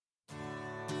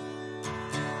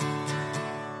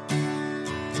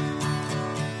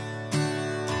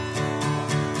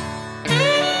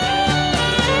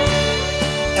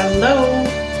Hello.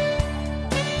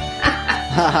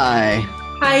 Hi.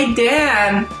 Hi,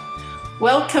 Dan.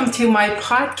 Welcome to my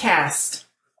podcast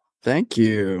Thank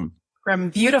you.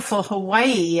 from beautiful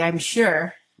Hawaii, I'm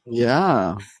sure.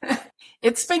 Yeah.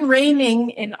 It's been raining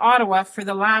in Ottawa for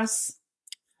the last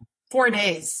 4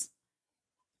 days.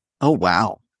 Oh,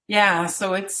 wow. Yeah,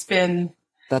 so it's been,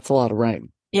 That's a lot of rain.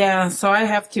 yeah, so I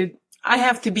have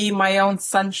to be my own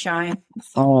sunshine.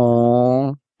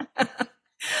 Oh.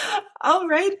 All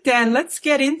right, Dan, let's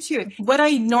get into it. What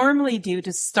I normally do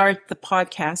to start the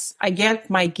podcast, I get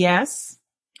my guests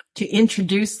to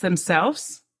introduce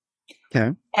themselves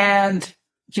Okay. and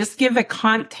just give a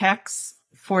context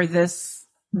for this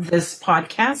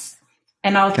podcast,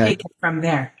 and I'll Okay. take it from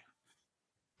there.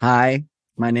 Hi.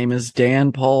 My name is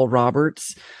Dan Paul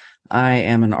Roberts. I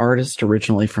am an artist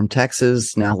originally from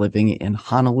Texas, now living in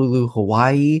Honolulu,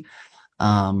 Hawaii.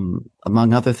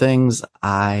 Among other things,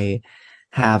 I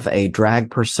have a drag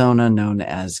persona known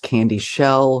as Candy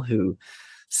Shell, who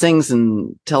sings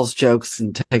and tells jokes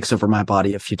and takes over my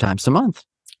body a few times a month.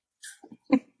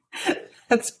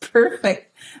 That's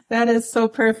perfect. That is so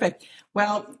perfect.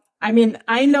 Well, I mean,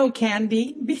 I know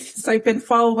Candy because I've been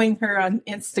following her on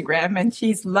Instagram, and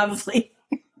she's lovely.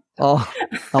 Oh,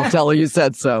 I'll tell her you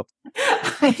said so.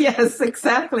 Yes,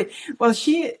 exactly. Well,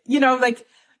 she, like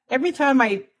every time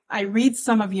I read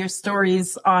some of your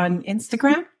stories on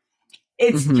Instagram,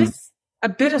 it's Mhm. just a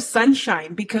bit of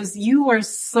sunshine because you are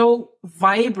so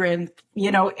vibrant,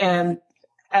 and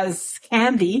as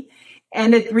Candy,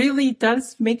 and it really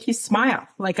does make you smile.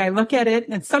 Like I look at it,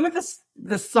 and some of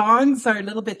the songs are a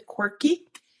little bit quirky,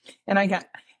 and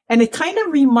it kind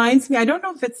of reminds me, I don't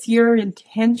know if it's your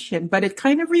intention, but it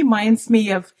kind of reminds me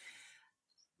of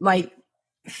like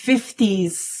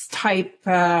 50s type,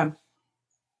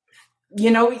 you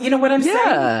know what I'm saying?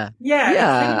 Yeah. Yeah.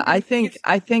 Yeah. I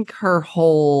think her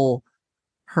whole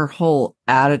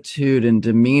attitude and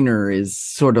demeanor is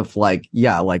sort of like,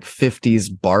 like 50s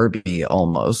Barbie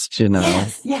almost,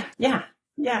 Yes. Yeah.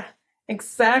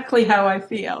 Exactly how I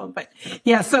feel. But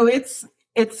yeah, so it's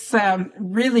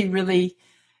really, really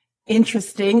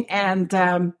interesting. And,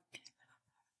 to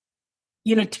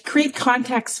create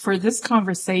context for this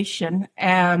conversation,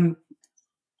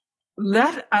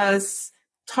 let us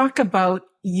talk about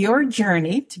your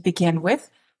journey to begin with.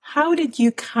 How did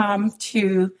you come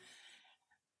to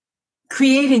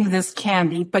creating this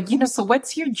candy? But, so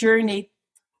what's your journey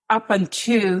up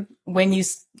until when you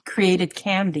created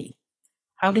candy?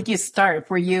 How did you start?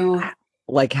 Were you...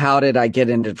 Like, how did I get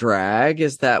into drag?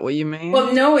 Is that what you mean?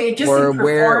 Well, no, it just Or in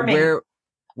performing.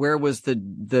 where was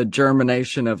the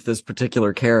germination of this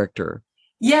particular character?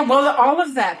 Yeah, well, all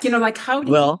of that, like how did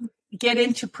Well, you get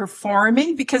into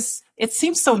performing? Because it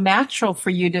seems so natural for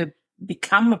you to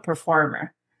become a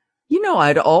performer.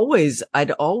 I'd always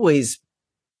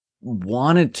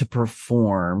wanted to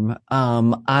perform.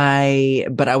 But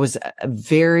I was a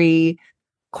very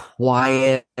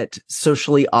quiet,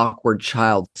 socially awkward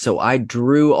child. So I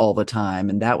drew all the time.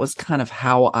 And that was kind of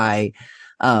how I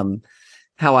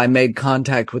made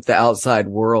contact with the outside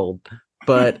world.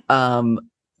 But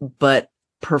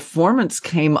performance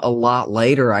came a lot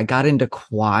later. I got into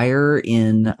choir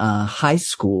in, high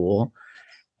school.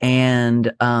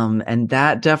 And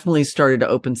that definitely started to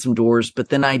open some doors. But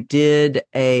then I did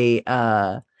it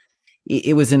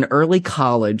was in early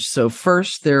college. So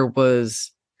first I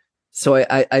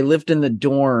lived in the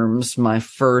dorms my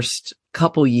first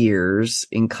couple years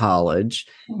in college,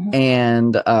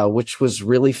 and which was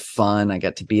really fun. I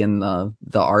got to be in the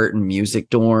art and music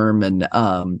dorm, and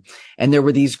there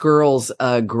were these girls,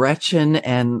 Gretchen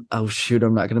and, oh shoot,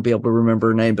 I'm not going to be able to remember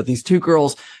her name, but these two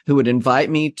girls who would invite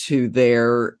me to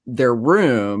their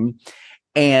room,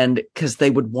 and because they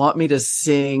would want me to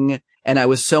sing. And I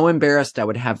was so embarrassed, I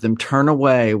would have them turn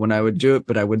away when I would do it,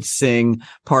 but I would sing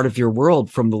Part of Your World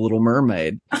from The Little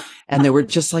Mermaid. And they were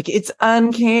just like, it's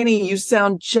uncanny. You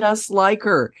sound just like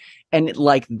her. And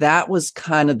that was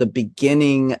kind of the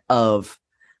beginning of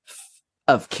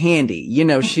Candy.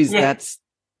 She's out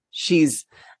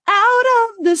of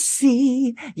the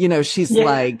sea. She's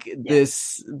like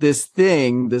this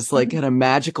thing, this like kind of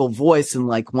magical voice. And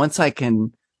like, once I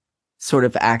can sort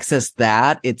of access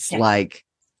that, it's like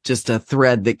just a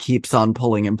thread that keeps on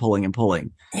pulling and pulling and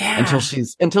pulling until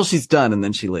she's done, and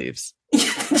then she leaves.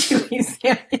 She leaves.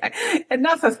 Yeah.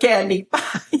 Enough of Candy.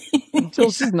 Until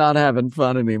she's not having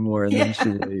fun anymore, and then she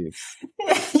leaves.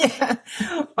 Yeah.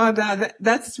 Oh, no,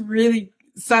 that's really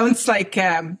sounds like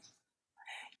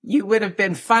you would have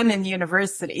been fun in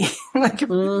university. Like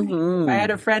if I had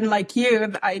a friend like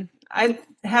you, I'd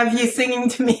have you singing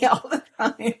to me all the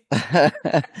time.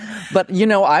 But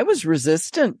I was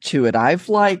resistant to it.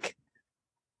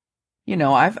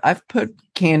 I've put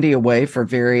candy away for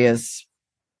various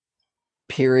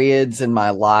periods in my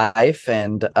life,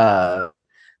 and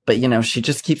but she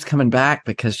just keeps coming back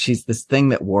because she's this thing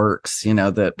that works,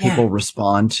 that Yeah. people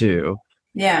respond to.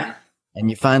 Yeah. And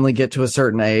you finally get to a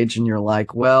certain age and you're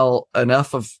like, well,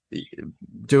 enough of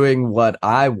doing what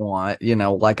I want,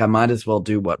 like I might as well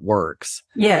do what works.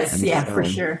 Yes. And Yeah, for so,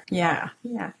 sure. Yeah.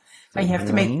 Yeah. so You have to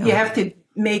here I make, you am. have to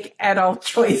make adult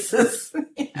choices.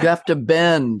 You have to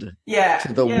bend Yeah.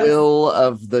 to the Yes. will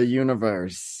of the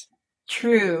universe.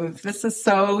 True. This is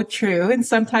so true. And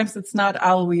sometimes it's not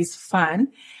always fun.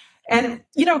 And,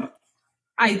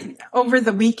 over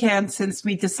the weekend, since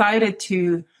we decided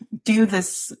to do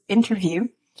this interview,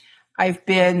 I've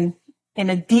been in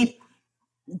a deep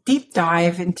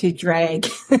dive into drag.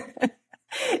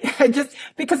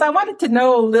 Because I wanted to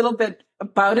know a little bit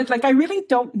about it. Like, I really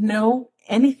don't know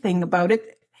anything about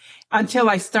it until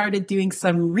I started doing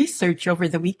some research over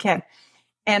the weekend.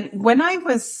 And when I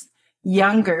was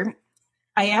younger,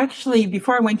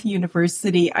 before I went to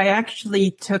university, I actually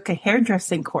took a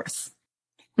hairdressing course.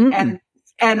 Mm.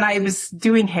 And I was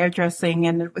doing hairdressing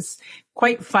and it was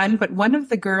quite fun. But one of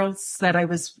the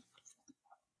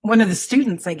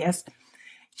students, I guess,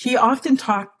 she often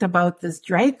talked about this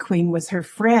drag queen was her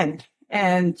friend.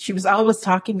 And she was always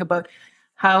talking about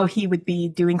how he would be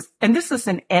doing, and this is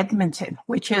in Edmonton,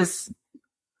 which is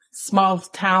small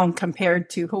town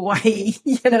compared to Hawaii,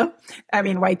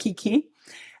 Waikiki.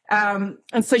 And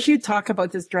so she would talk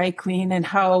about this drag queen and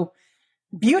how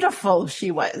beautiful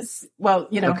she was. Well,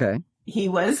 Okay. he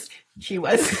was, she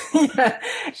was.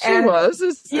 She was.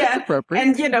 It's appropriate.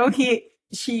 And,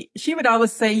 she would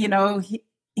always say,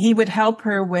 he would help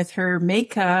her with her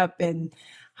makeup and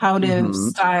how to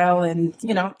style and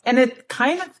it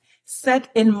kind of set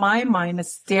in my mind a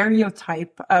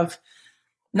stereotype of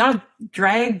not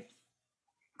drag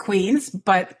queens,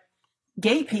 but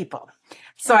gay people.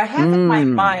 So I have in my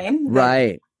mind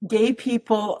that gay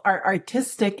people are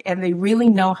artistic and they really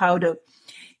know how to,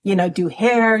 do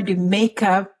hair, do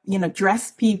makeup,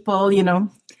 dress people,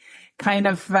 kind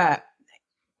of,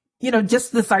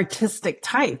 just this artistic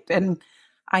type. And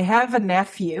I have a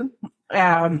nephew,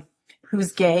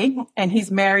 who's gay and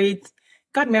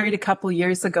got married a couple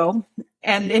years ago.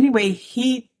 And anyway,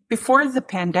 before the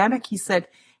pandemic, he said,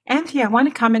 Auntie, I want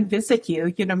to come and visit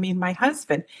you, me and my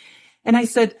husband. And I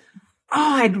said,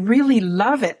 oh, I'd really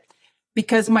love it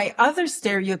because my other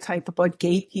stereotype about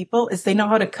gay people is they know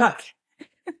how to cook.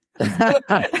 So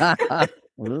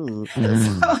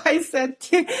I said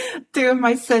to him,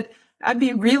 I'd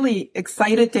be really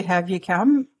excited to have you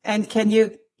come. And can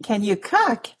you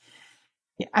cook?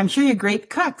 I'm sure you're great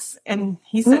cooks. And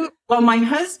he said, well, my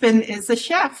husband is a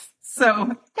chef.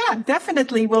 So yeah,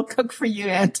 definitely we'll cook for you,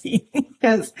 Auntie,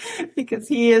 because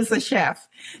he is a chef.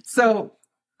 So,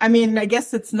 I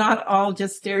guess it's not all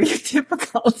just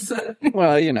stereotypical. So.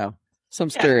 Well,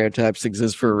 some stereotypes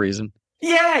exist for a reason.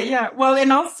 Yeah, yeah. Well,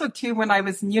 and also too, when I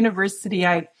was in university,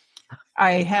 I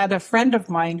had a friend of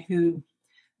mine who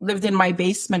lived in my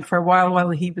basement for a while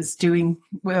he was studying,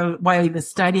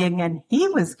 and he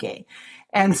was gay.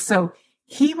 And so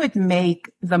he would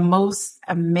make the most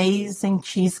amazing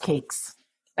cheesecakes.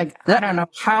 Like, I don't know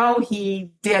how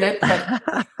he did it,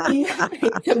 but he made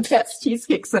the best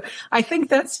cheesecakes. So I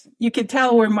think you can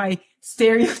tell where my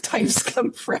stereotypes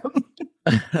come from.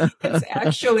 It's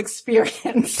actual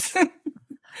experience.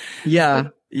 Yeah.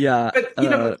 Yeah. But,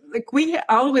 we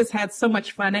always had so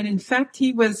much fun. And in fact,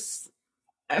 he was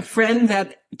a friend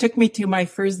that took me to my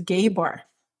first gay bar.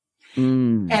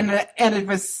 And it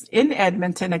was in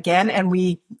Edmonton again. And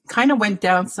we kind of went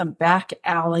down some back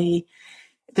alley.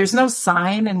 There's no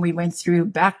sign. And we went through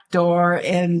back door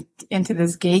and into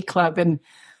this gay club. And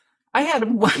I had a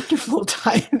wonderful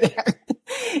time there.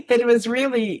 It was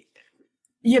really,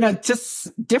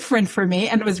 just different for me.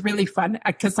 And it was really fun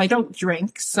because I don't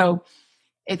drink. So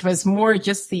it was more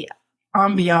just the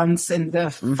ambiance and the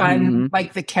fun,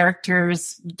 like the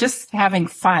characters, just having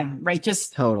fun, right?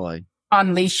 Just totally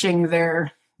unleashing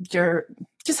their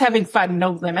just having fun,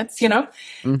 no limits, So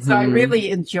I really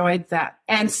enjoyed that.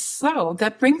 And so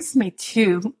that brings me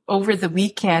to over the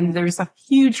weekend, there's a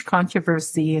huge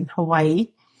controversy in Hawaii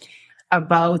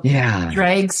about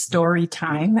drag story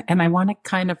time. And I want to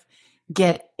kind of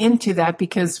get into that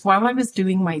because while I was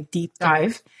doing my deep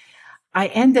dive, I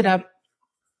ended up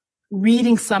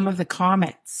reading some of the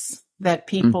comments that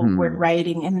people were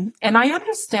writing. And I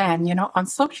understand, on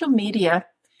social media,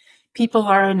 people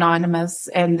are anonymous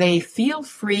and they feel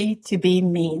free to be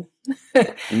mean.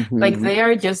 Like they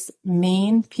are just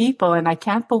mean people. And I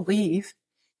can't believe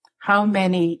how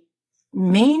many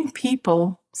mean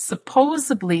people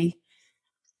supposedly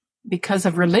because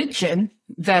of religion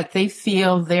that they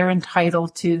feel they're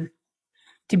entitled to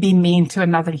be mean to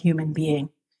another human being.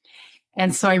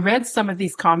 And so I read some of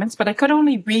these comments, but I could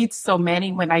only read so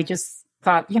many when I just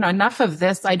thought, enough of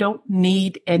this. I don't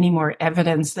need any more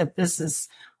evidence that this is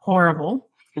horrible.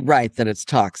 Right, that it's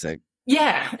toxic.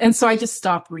 Yeah. And so I just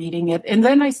stopped reading it. And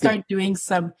then I started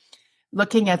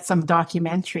looking at some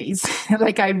documentaries.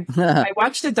 Like I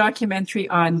watched a documentary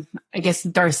on, I guess,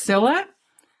 Darcilla.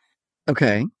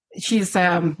 Okay. She's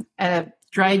a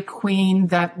drag queen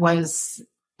that was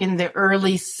in the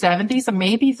early 70s, or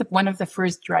maybe one of the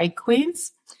first drag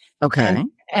queens. Okay.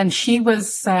 And she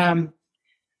was, how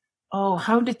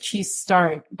did she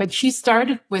start? But she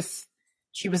started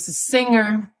she was a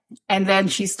singer, and then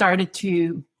she started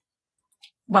to,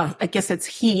 well, I guess it's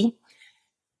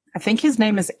I think his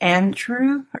name is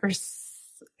Andrew, or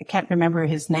I can't remember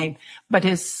his name, but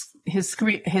his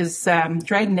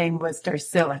drag name was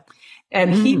Darcilla.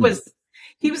 And he was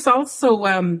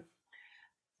also,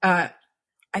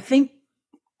 I think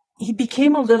he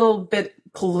became a little bit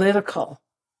political.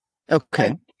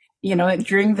 Okay.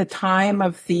 During the time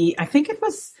of I think it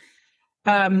was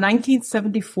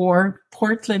 1974,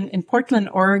 in Portland,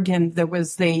 Oregon, there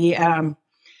was the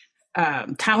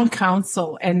town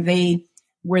council, and they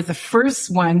were the first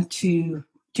one to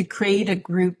create a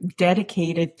group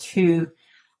dedicated to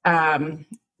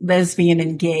lesbian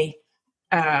and gay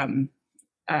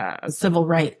civil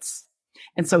rights.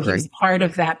 And so he was part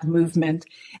of that movement.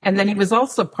 And then he was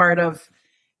also part of,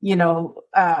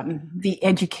 the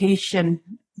education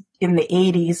in the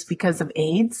 80s because of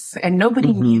AIDS. And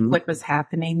nobody knew what was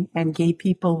happening. And gay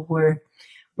people were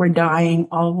dying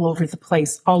all over the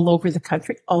place, all over the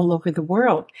country, all over the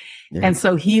world. Yeah. And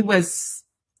so he was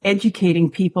educating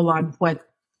people on what,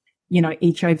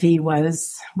 HIV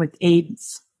was, what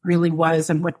AIDS really was,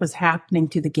 and what was happening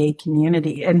to the gay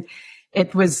community. And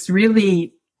it was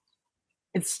really,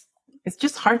 it's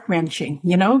just heart-wrenching,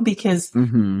 because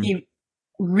he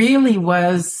really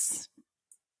was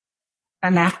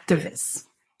an activist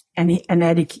and an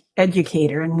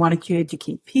educator and wanted to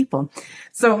educate people.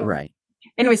 So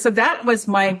anyway, so that was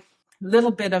my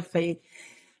little bit of a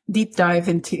deep dive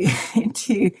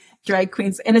into drag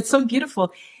queens. And it's so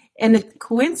beautiful. And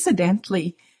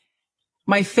coincidentally,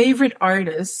 my favorite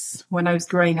artist when I was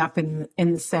growing up in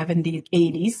the 70s,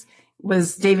 80s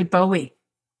was David Bowie.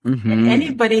 And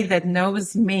anybody that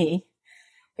knows me,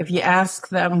 if you ask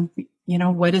them,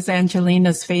 what is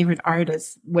Angelina's favorite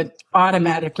artist, would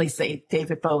automatically say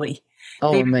David Bowie.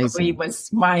 Oh, David amazing. Bowie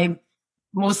was my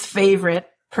most favorite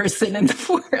person in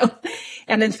the world.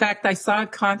 And in fact, I saw a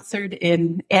concert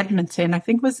in Edmonton, I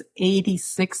think it was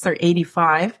 86 or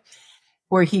 85,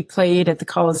 where he played at the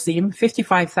Coliseum,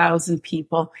 55,000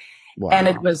 people. Wow. And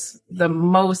it was the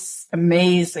most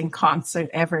amazing concert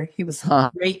ever. He was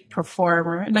a great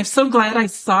performer. And I'm so glad I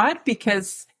saw it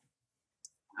because,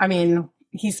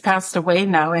 he's passed away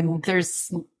now, and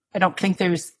I don't think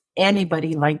there's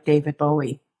anybody like David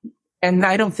Bowie. And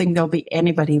I don't think there'll be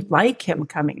anybody like him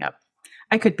coming up.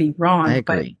 I could be wrong, I agree.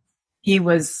 But he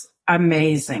was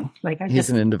amazing. He's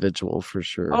an individual for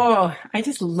sure. Oh, I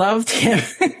just loved him.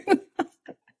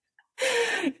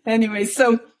 Anyway,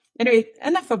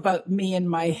 enough about me and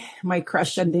my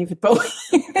crush on David Bowie.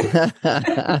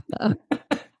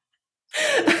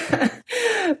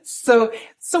 So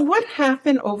what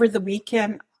happened over the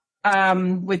weekend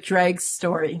with Drag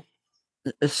Story?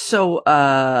 So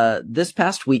this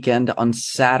past weekend on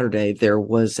Saturday, there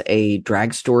was a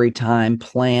drag story time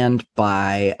planned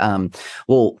by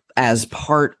as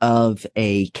part of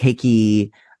a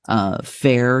keiki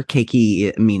fair.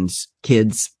 Keiki means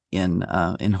kids in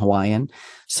Hawaiian.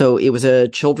 So it was a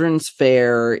children's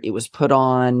fair. It was put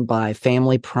on by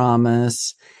Family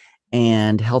Promise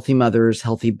and Healthy Mothers,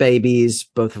 Healthy Babies,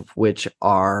 both of which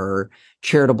are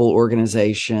charitable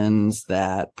organizations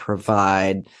that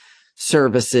provide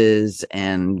services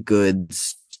and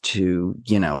goods to,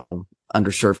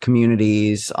 underserved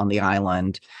communities on the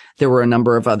island. There were a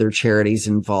number of other charities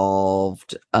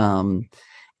involved. They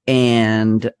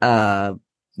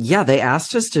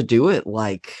asked us to do it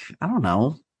I don't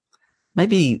know,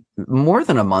 maybe more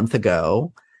than a month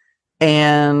ago.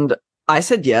 And I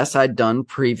said yes. I'd done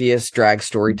previous drag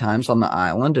story times on the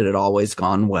island. It had always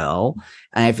gone well.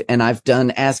 I've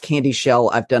done, as Candy Shell,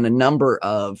 I've done a number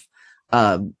of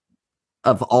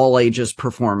all ages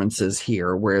performances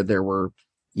here where there were,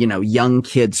 young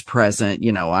kids present.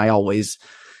 I always,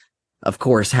 of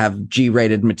course, have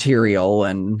G-rated material,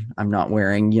 and I'm not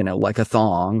wearing, like a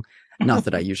thong. Not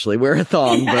that I usually wear a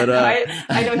thong, but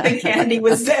I don't think Candy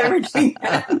was ever doing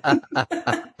that.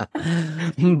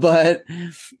 But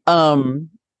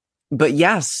but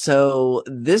yeah, so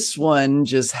this one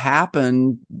just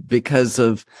happened because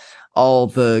of all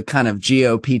the kind of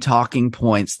GOP talking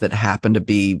points that happen to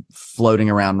be floating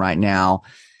around right now.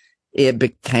 It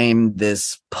became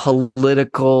this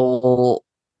political,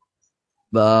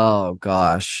 oh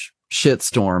gosh,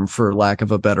 shitstorm, for lack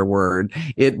of a better word.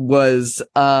 It was,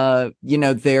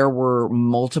 there were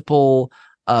multiple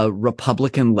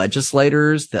Republican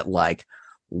legislators that like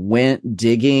went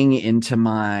digging into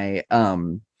my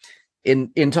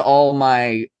into all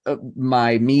my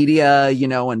my media,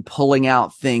 and pulling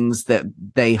out things that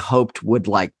they hoped would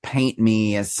like paint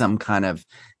me as some kind of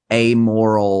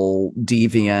amoral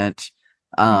deviant.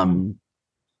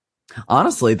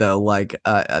 Honestly though, like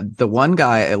the one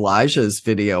guy, Elijah's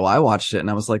video, I watched it and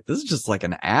I was like, this is just like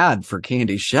an ad for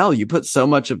Candy Shell. You put so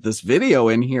much of this video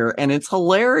in here and it's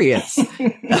hilarious.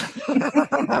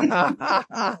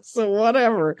 So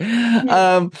whatever.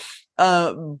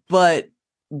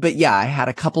 But yeah, I had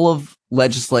a couple of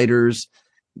legislators,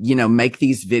 make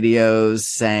these videos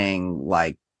saying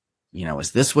like,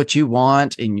 is this what you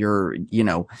want in your,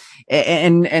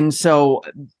 and so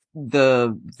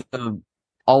the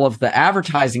all of the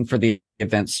advertising for the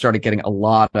event started getting a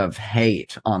lot of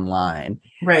hate online.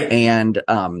 Right. And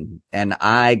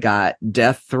I got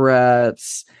death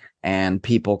threats and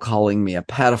people calling me a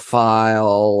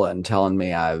pedophile and telling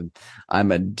me I'm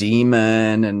a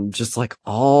demon and just like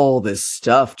all this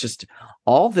stuff, just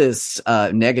all this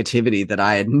negativity that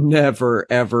I had never,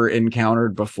 ever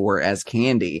encountered before as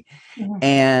Candy.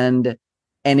 Mm-hmm.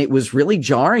 And it was really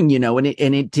jarring, and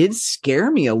it did scare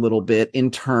me a little bit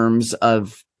in terms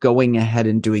of going ahead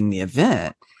and doing the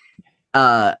event.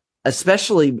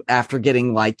 Especially after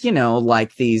getting like,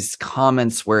 like these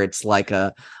comments where it's like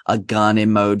a gun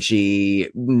emoji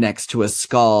next to a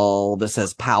skull that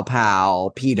says pow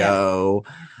pow, pedo.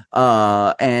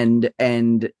 Yeah.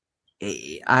 And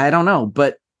I don't know,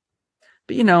 but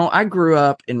I grew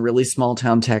up in really small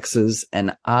town Texas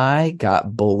and I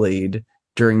got bullied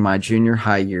during my junior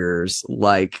high years,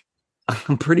 like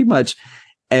pretty much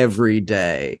every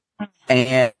day.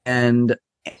 And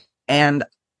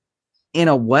in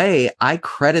a way, I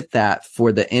credit that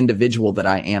for the individual that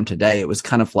I am today. It was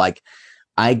kind of like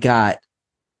I got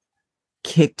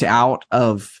kicked out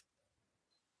of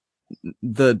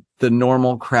the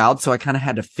normal crowd. So I kind of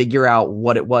had to figure out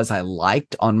what it was I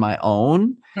liked on my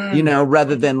own,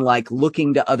 rather than like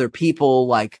looking to other people.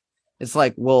 Like, it's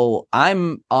like, well,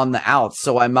 I'm on the outs,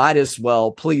 so I might as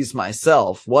well please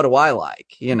myself. What do I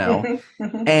like,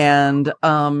 and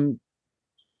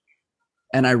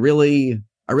I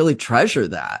really treasure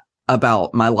that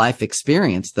about my life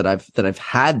experience, that I've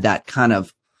had that kind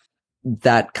of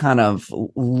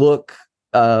look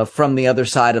from the other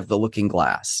side of the looking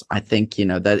glass. I think,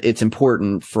 that it's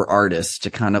important for artists to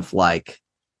kind of like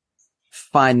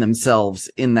find themselves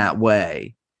in that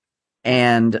way.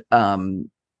 And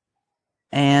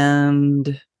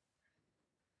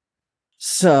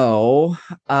so,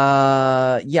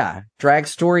 drag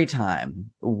story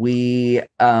time. We,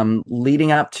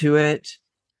 leading up to it,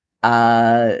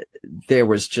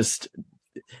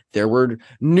 there were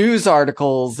news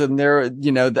articles and there's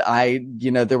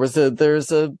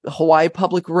a Hawaii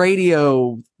Public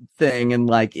Radio thing. And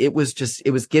like, it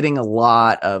was getting a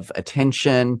lot of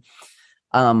attention.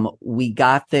 We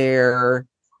got there.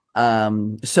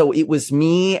 So it was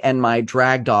me and my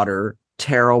drag daughter,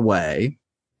 Tara Way.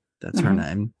 That's her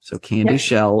name. So Candy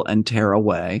Shell and Tara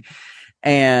Way.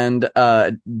 And,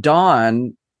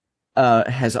 Dawn,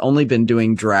 has only been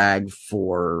doing drag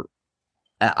for,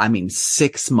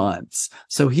 6 months.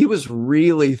 So he was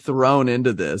really thrown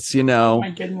into this, Oh my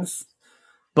goodness.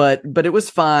 But it was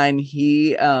fine.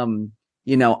 He,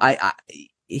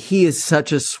 he is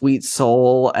such a sweet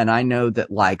soul. And I know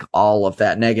that like all of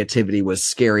that negativity was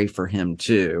scary for him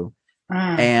too.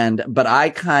 But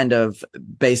I kind of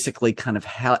basically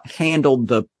handled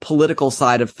the political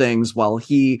side of things while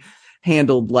he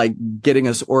handled like getting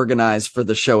us organized for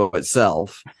the show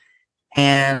itself.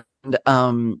 And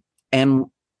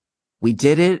we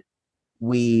did it.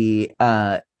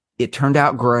 It turned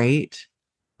out great.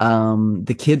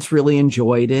 The kids really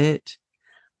enjoyed it.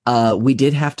 We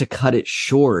did have to cut it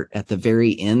short at the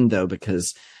very end though,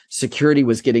 because security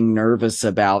was getting nervous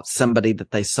about somebody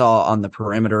that they saw on the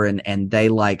perimeter, and they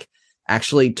like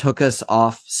actually took us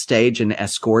off stage and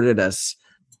escorted us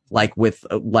like with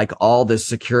like all the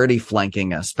security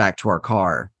flanking us back to our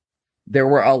car. There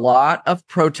were a lot of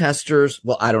protesters.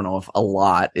 Well, I don't know if a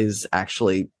lot is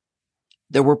actually,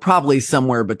 there were probably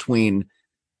somewhere between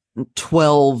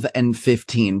 12 and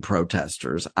 15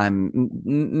 protesters.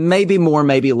 Maybe more,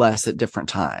 maybe less at different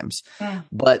times. Yeah.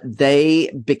 But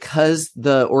because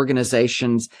the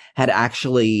organizations had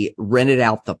actually rented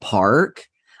out the park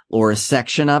or a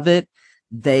section of it,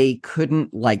 they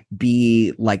couldn't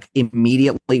be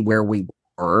immediately where we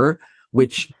were,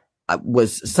 which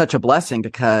was such a blessing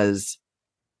because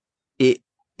it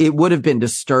would have been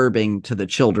disturbing to the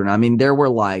children. I mean, there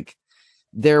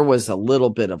was a little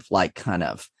bit of kind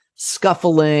of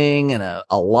scuffling and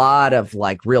a lot of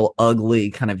real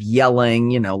ugly kind of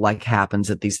yelling, happens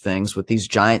at these things with these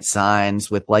giant signs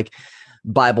with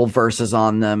Bible verses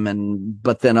on them.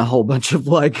 But then a whole bunch of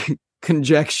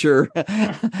conjecture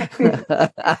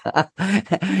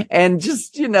and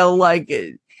just,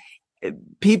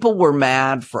 people were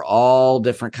mad for all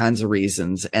different kinds of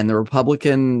reasons. And the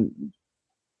Republican,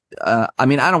 I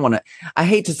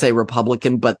hate to say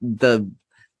Republican, but the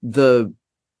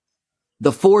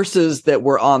forces that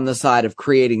were on the side of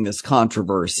creating this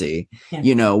controversy,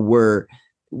 Yeah. were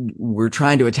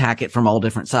trying to attack it from all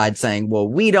different sides, saying, well,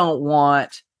 we don't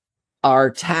want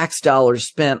our tax dollars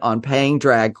spent on paying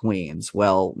drag queens.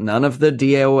 Well, none of the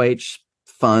DOH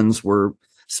funds were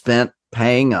spent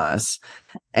paying us.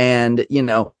 And,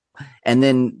 and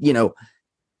then,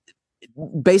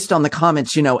 based on the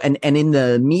comments, and in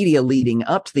the media leading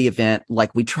up to the event,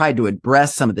 we tried to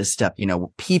address some of this stuff.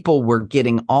 People were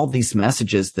getting all these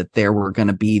messages that there were going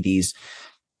to be these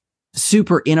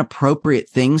super inappropriate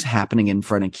things happening in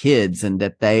front of kids and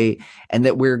that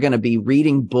we're going to be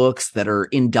reading books that are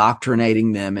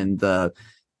indoctrinating them in the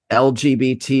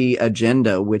LGBT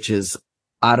agenda, which is,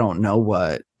 I don't know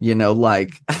what,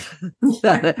 that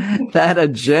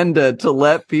agenda to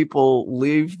let people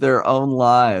live their own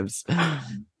lives.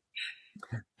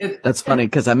 That's funny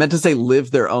because I meant to say live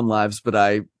their own lives, but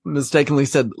I mistakenly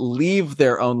said leave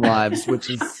their own lives, which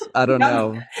is, I don't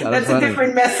know. That's a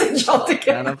different message altogether.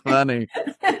 Kind of funny.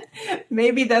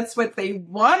 Maybe that's what they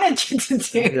wanted you to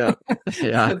do.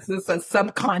 Yeah. This is a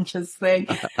subconscious thing.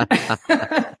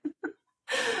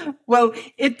 Well,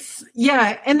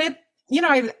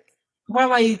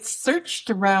 while I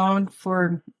searched around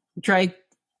for drag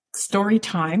story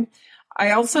time,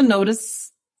 I also noticed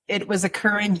it was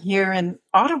occurring here in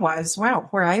Ottawa as well,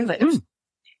 where I live.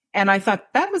 And I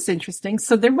thought that was interesting.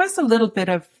 So there was a little bit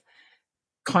of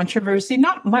controversy,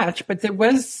 not much, but there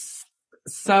was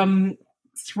some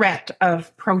threat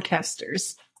of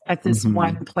protesters at this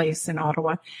one place in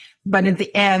Ottawa. But in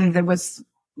the end, there was,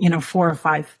 4 or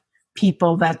 5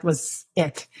 people. That was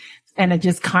it. And it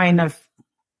just kind of,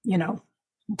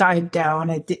 died down.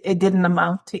 It didn't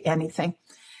amount to anything.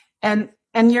 And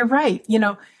you're right.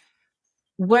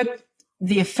 What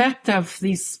the effect of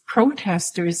these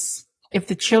protesters, if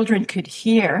the children could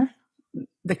hear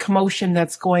the commotion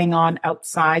that's going on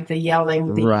outside, the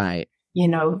yelling, right.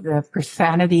 The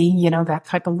profanity, that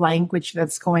type of language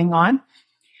that's going on,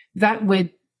 that would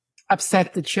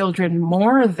upset the children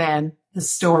more than the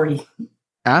story.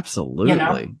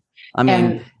 Absolutely. I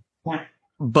mean,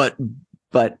 but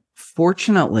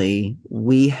fortunately,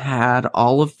 we had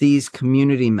all of these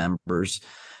community members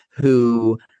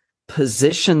who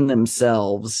positioned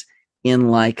themselves in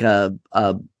a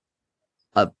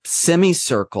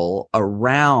semicircle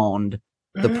around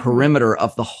the perimeter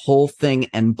of the whole thing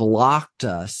and blocked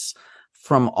us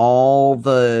from all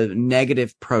the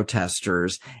negative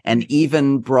protesters and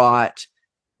even brought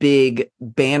big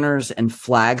banners and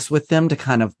flags with them to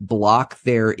kind of block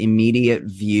their immediate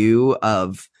view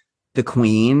of the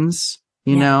queens,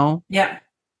 you know? Yeah.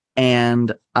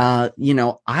 And,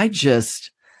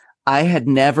 I had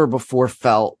never before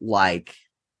felt like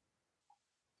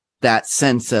that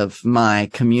sense of my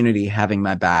community having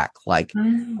my back. I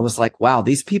was like, wow,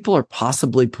 these people are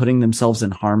possibly putting themselves in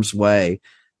harm's way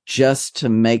just to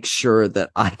make sure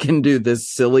that I can do this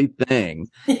silly thing,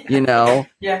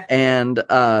 Yeah. And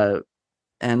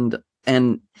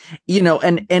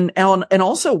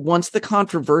also once the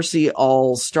controversy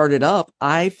all started up,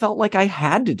 I felt like I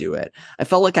had to do it. I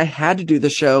felt like I had to do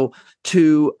the show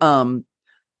to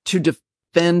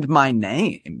defend my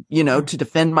name, to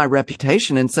defend my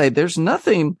reputation and say, there's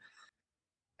nothing,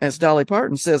 as Dolly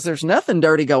Parton says, there's nothing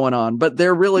dirty going on, but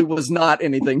there really was not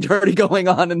anything dirty going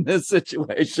on in this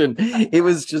situation. It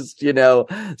was just,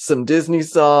 some Disney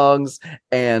songs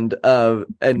and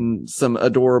some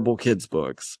adorable kids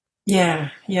books. Yeah.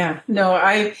 Yeah. No,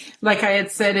 like I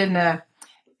had said in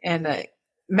a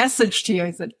message to you,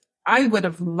 I said, I would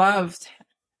have loved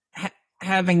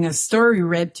having a story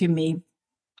read to me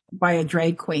by a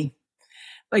drag queen,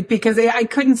 because I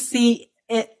couldn't see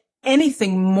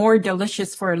anything more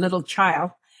delicious for a little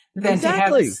child than to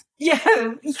have, Exactly.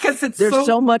 yeah, because it's There's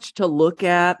so much to look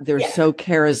at. They're Yeah. so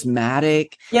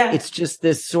charismatic. yeah, It's just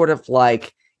this sort of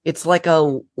like, it's like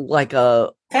a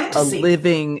fantasy.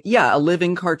 a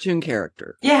living cartoon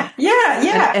character. Yeah.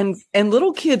 And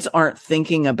little kids aren't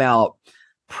thinking about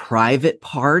private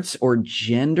parts or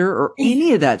gender or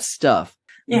any of that stuff.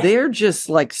 Yeah. They're just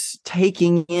like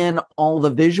taking in all the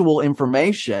visual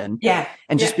information Yeah.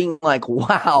 and just being like,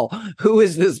 wow, who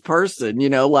is this person? You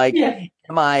know, like,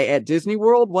 am I at Disney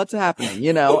World? What's happening?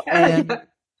 You know, and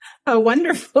oh,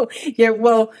 wonderful. Yeah.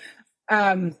 Well,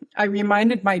 I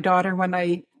reminded my daughter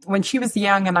when she was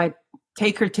young and I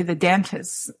take her to the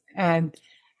dentist and,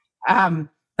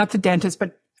 not the dentist,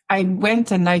 but I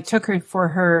went and I took her for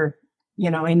her,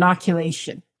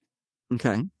 inoculation.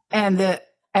 okay.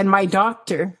 And my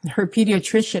doctor, her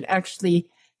pediatrician, actually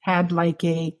had like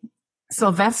a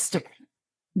Sylvester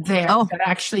there that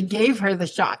actually gave her the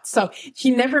shot. So she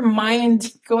never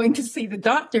minded going to see the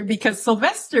doctor because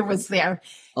Sylvester was there.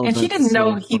 And she didn't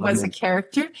know he was a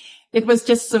character. It was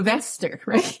just Sylvester,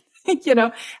 right?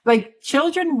 Like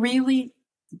children really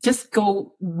just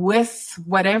go with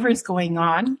whatever's going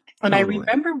on. And I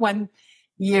remember one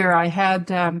year I had,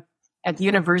 at the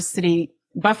university,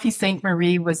 Buffy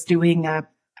Sainte-Marie was doing a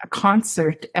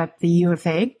concert at the U of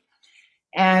A.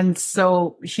 And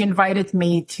so she invited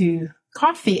me to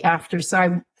coffee after.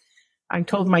 So I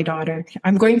told my daughter,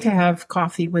 I'm going to have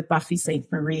coffee with Buffy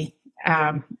Sainte-Marie.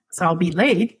 So I'll be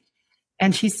late.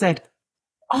 And she said,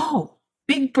 oh,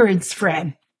 Big Bird's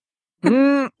friend.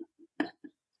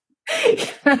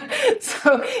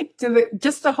 So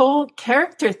just the whole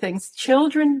character things,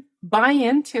 children buy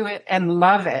into it and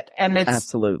love it. And it's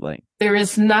absolutely, there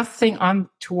is nothing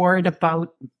untoward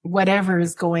about whatever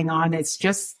is going on. It's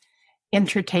just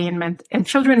entertainment. And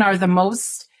children are the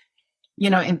most,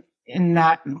 in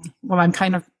that, well,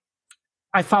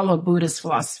 I follow Buddhist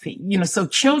philosophy, so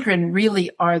children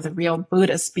really are the real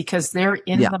Buddhists because they're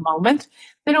in the moment.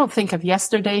 They don't think of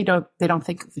yesterday. They don't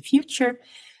think of the future.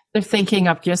 They're thinking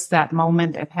of just that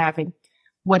moment and having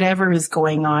whatever is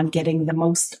going on, getting the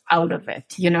most out of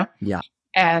it, Yeah.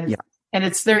 And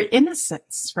it's their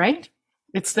innocence, right?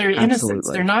 It's their innocence.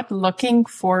 Absolutely. They're not looking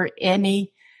for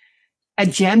any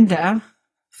agenda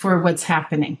for what's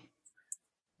happening.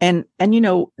 And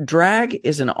drag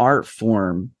is an art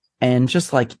form. And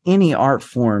just like any art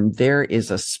form, there is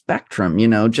a spectrum,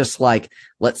 just like,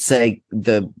 let's say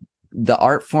the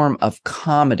art form of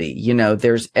comedy,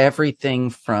 there's everything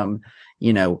from,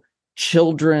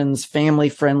 children's family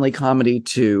friendly comedy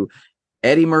to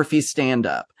Eddie Murphy's stand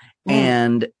up.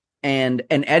 And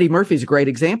Eddie Murphy's a great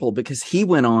example because he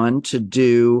went on to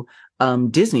do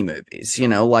Disney movies,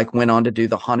 like went on to do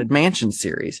the Haunted Mansion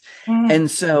series.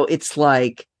 And so it's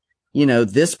like,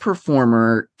 this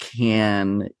performer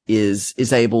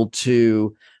is able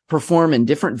to perform in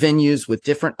different venues with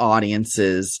different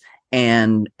audiences,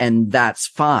 and that's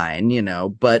fine,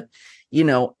 but,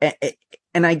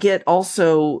 and I get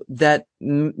also that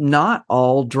not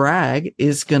all drag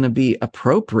is going to be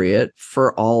appropriate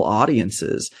for all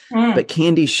audiences, but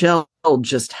Candy Shell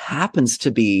just happens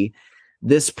to be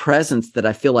this presence that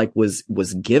I feel like was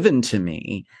given to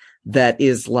me that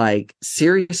is like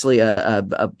seriously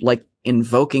like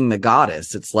invoking the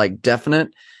goddess. It's like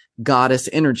definite goddess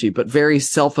energy, but very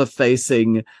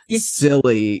self-effacing,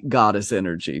 silly goddess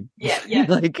energy. Yeah.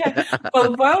 Like,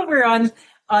 Well, while we're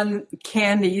on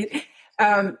Candy,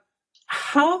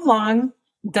 how long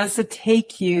does it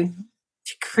take you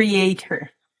to create her?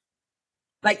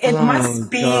 Like it must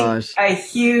be a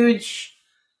huge.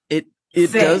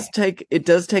 It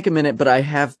does take a minute, but I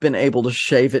have been able to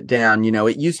shave it down.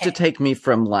 It used to take me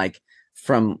from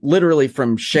literally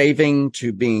from shaving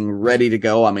to being ready to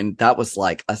go. I mean, that was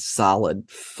like a solid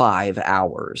 5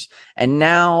 hours. And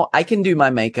now I can do my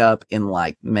makeup in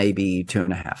like maybe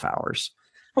 2.5 hours.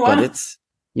 Wow. But it's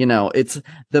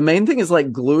the main thing is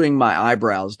like gluing my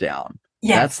eyebrows down.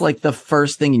 Yes. That's like the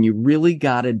first thing, and you really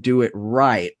got to do it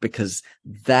right because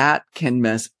that can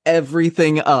mess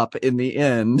everything up in the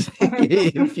end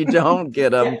if you don't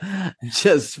get them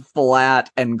just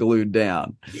flat and glued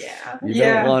down. Yeah. You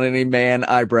don't want any man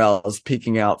eyebrows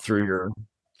peeking out through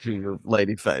your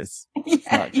lady face.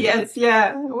 Yes.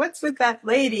 Yeah. What's with that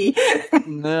lady?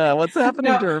 No, what's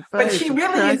happening to her face? But she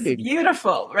really is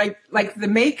beautiful, right? Like the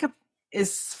makeup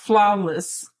is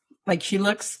flawless. Like she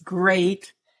looks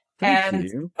great.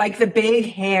 Thank you. Like the big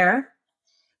hair,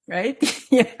 right?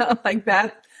 Like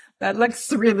that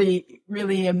looks really,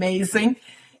 really amazing.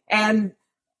 And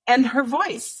her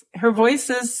voice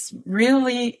is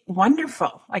really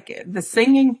wonderful. Like the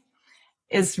singing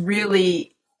is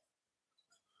really,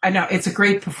 I know it's a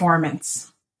great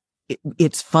performance.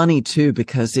 it's funny too,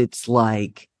 because it's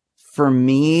like, for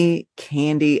me,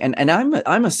 Candy, and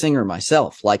I'm a singer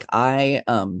myself. Like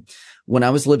when I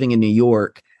was living in New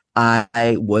York,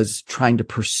 I was trying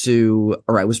to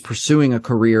I was pursuing a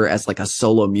career as like a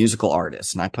solo musical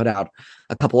artist. And I put out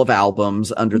a couple of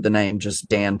albums under the name just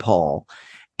Dan Paul.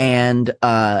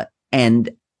 But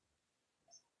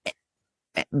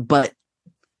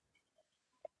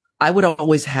I would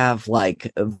always have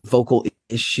like vocal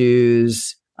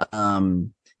issues,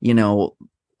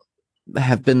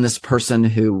 have been this person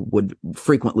who would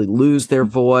frequently lose their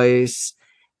voice.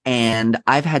 And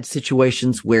I've had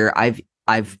situations where I've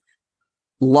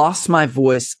lost my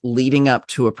voice leading up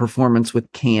to a performance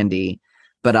with Candy,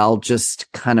 but I'll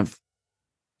just kind of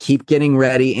keep getting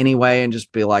ready anyway and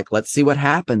just be like, let's see what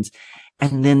happens.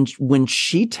 And then when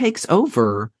she takes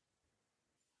over,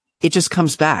 it just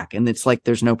comes back and it's like,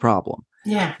 there's no problem.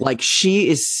 Yeah. Like she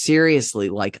is seriously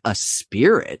like a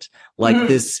spirit, like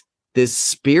this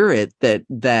spirit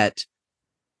that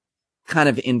kind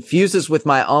of infuses with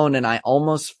my own. And I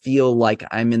almost feel like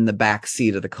I'm in the back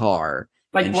seat of the car.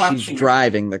 Like and she's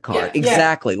driving the car. Yeah,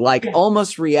 exactly. Yeah, like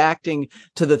almost reacting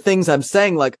to the things I'm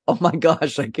saying, like, oh my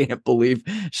gosh, I can't believe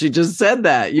she just said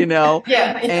that, Yeah.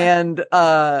 And,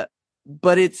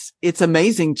 but it's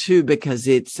amazing too, because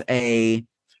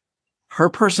her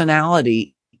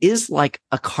personality is like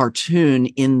a cartoon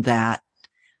in that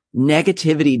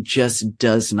negativity just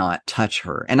does not touch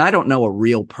her. And I don't know a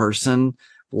real person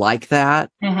like that,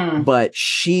 but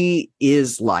she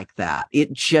is like that.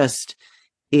 She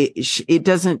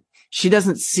doesn't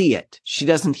see it. She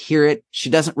doesn't hear it. She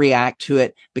doesn't react to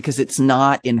it because it's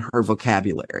not in her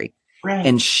vocabulary. Right.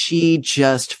 And she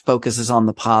just focuses on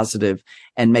the positive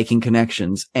and making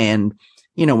connections. And,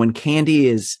 when Candy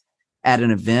is at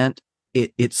an event,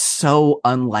 it's so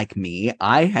unlike me.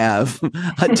 I have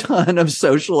a ton of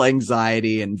social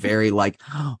anxiety and very like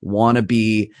want to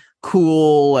be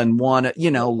cool and want to,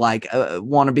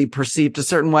 want to be perceived a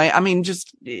certain way. I mean,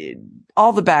 just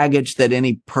all the baggage that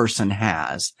any person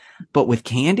has. But with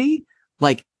Candy,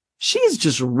 like she's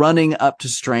just running up to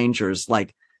strangers,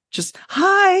 like just,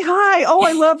 hi. Oh,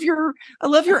 I love your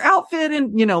outfit.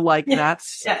 And,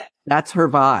 that's her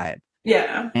vibe.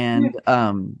 Yeah. And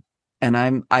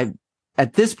I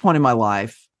at this point in my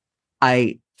life,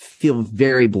 I feel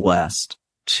very blessed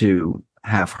to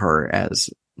have her as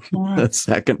a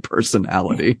second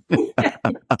personality.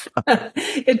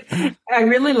 I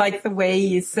really like the way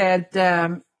you said,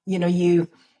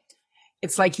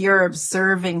 it's like you're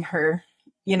observing her,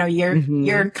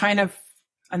 you're kind of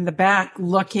on the back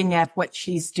looking at what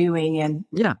she's doing and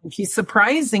she's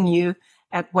surprising you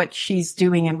at what she's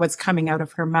doing and what's coming out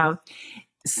of her mouth.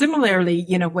 Similarly,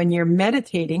 when you're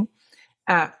meditating,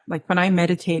 like when I'm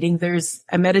meditating, there's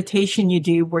a meditation you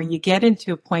do where you get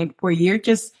into a point where you're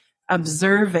just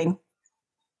observing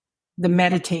the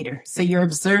meditator. So you're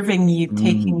observing you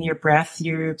taking your breath.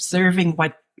 You're observing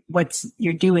what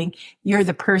you're doing. You're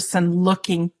the person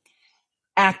looking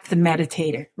at the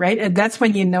meditator, right? And that's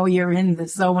when you're in the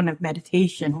zone of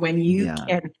meditation, when you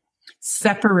can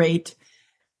separate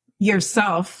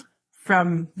yourself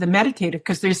from the meditator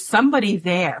because there's somebody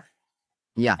there.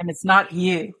 Yeah. And it's not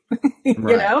you,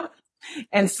 right.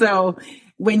 And so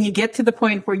when you get to the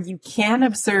point where you can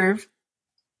observe,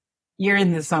 you're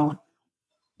in the zone.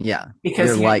 Yeah.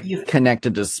 Because you're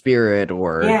connected to spirit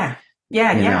or, Yeah.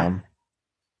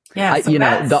 So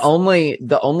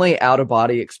the only out of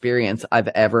body experience I've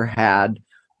ever had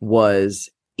was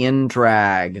in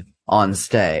drag on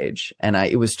stage. And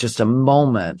it was just a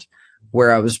moment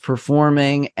where I was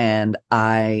performing and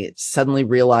I suddenly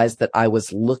realized that I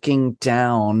was looking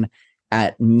down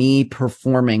at me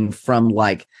performing from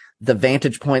like the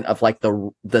vantage point of like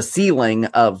the ceiling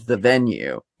of the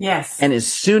venue. Yes. And as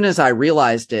soon as I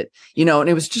realized it, and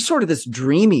it was just sort of this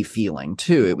dreamy feeling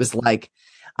too. It was like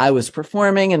I was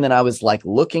performing and then I was like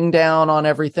looking down on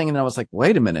everything. And I was like,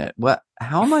 wait a minute,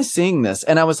 how am I seeing this?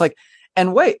 And I was like,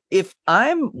 and wait, if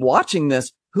I'm watching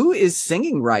this, who is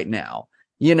singing right now?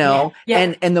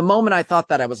 And the moment I thought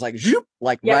that I was like, zoop,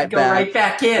 right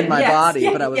back in my body.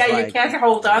 But I was like, you can't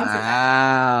hold on to that.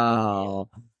 Wow.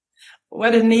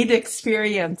 What a neat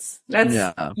experience.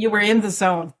 You were in the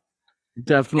zone.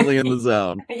 Definitely in the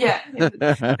zone.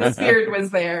 The spirit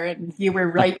was there and you were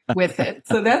right with it.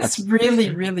 So that's really,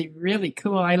 really, really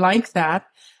cool. I like that.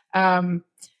 I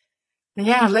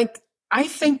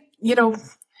think,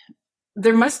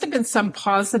 there must have been some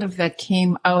positive that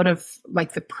came out of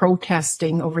like the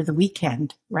protesting over the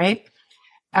weekend, right?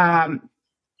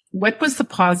 What was the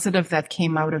positive that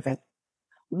came out of it?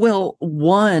 Well,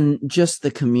 one, just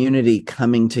the community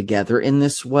coming together in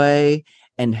this way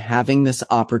and having this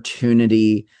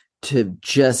opportunity to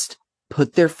just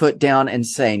put their foot down and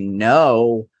say,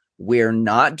 no, we're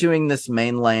not doing this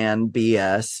mainland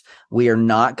BS. We are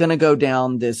not going to go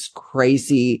down this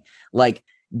crazy, like,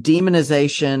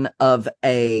 demonization of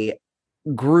a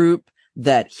group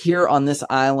that here on this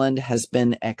island has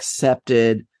been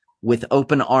accepted with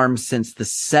open arms since the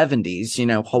 70s. You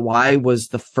know, Hawaii was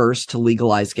the first to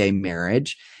legalize gay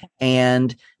marriage.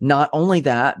 And not only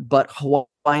that, but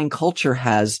Hawaiian culture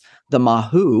has the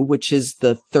mahu, which is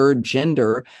the third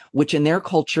gender, which in their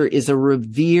culture is a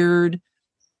revered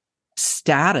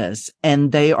status,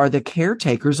 and they are the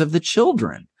caretakers of the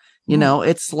children. You know,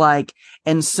 it's like,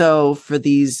 and so for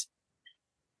these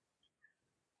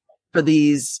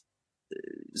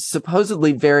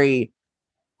supposedly very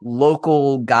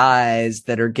local guys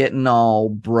that are getting all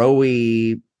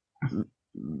broy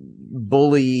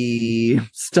bully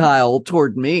style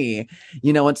toward me,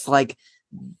 you know, it's like,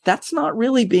 that's not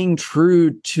really being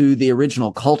true to the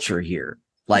original culture here.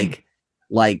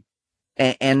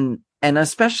 And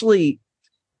especially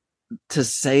to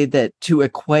say that to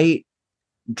equate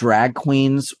drag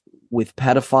queens with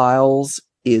pedophiles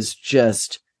is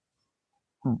just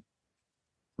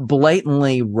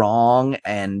blatantly wrong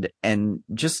and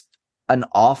just an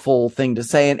awful thing to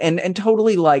say, and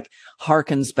totally like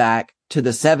harkens back to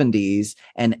the 70s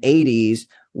and 80s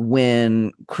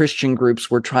when Christian groups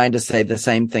were trying to say the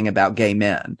same thing about gay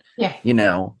men. Yeah. You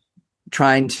know,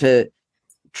 trying to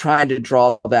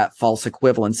draw that false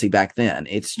equivalency back then.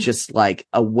 It's just like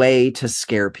a way to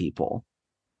scare people.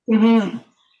 Mm-hmm.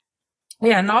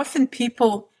 Yeah, and often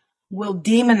people will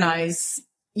demonize,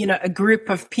 you know, a group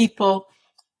of people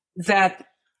that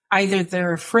either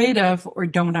they're afraid of or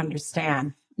don't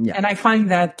understand. Yeah. And I find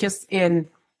that just in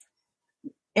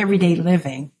everyday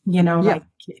living, you know, like,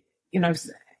 you know,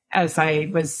 as I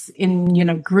was in, you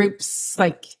know, groups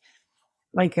like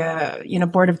a, you know,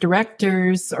 board of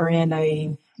directors or in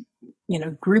a, you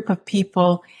know, group of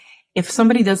people, if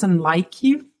somebody doesn't like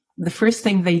you, the first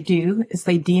thing they do is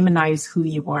they demonize who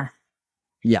you are.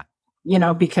 Yeah. You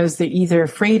know, because they're either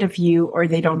afraid of you or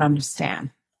they don't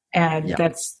understand. And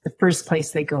that's the first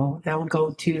place they go. They'll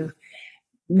go to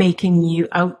making you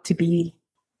out to be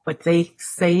what they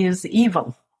say is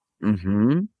evil.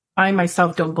 Mm-hmm. I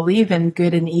myself don't believe in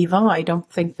good and evil. I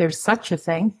don't think there's such a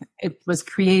thing. It was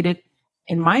created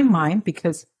in my mind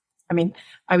because, I mean,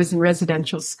 I was in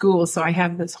residential school, so I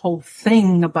have this whole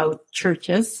thing about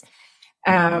churches.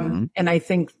 And I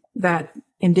think that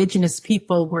Indigenous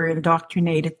people were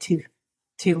indoctrinated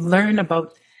to learn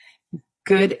about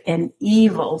good and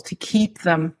evil to keep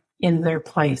them in their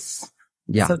place,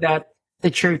 so that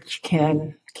the church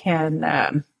can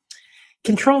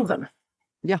control them.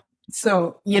 Yeah.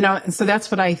 So, you know, and so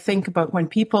that's what I think about when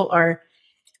people are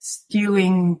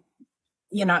spewing,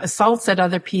 you know, assaults at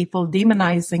other people,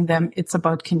 demonizing them. It's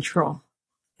about control.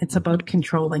 It's about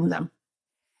controlling them.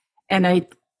 And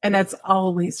that's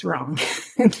always wrong.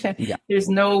 There's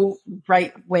no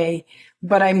right way,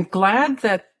 but I'm glad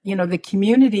that, you know, the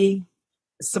community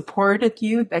supported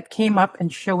you, that came up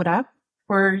and showed up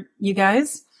for you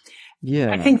guys.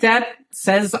 Yeah. I think that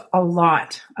says a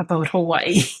lot about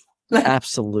Hawaii.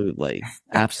 Absolutely.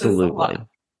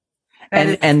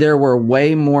 And there were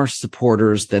way more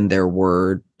supporters than there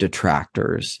were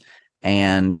detractors.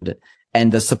 And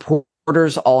the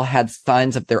supporters all had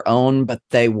signs of their own, but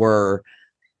they were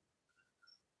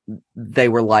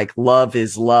like, love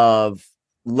is love,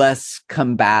 less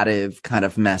combative kind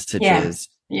of messages.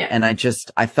 Yeah. And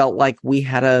I felt like we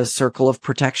had a circle of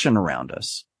protection around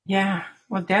us. Yeah.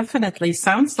 Well, definitely.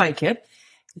 Sounds like it.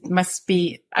 It must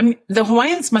be, I mean, the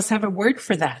Hawaiians must have a word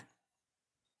for that.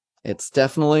 It's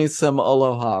definitely some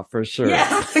aloha for sure.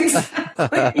 Yeah,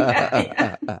 exactly.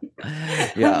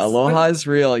 Yeah, aloha is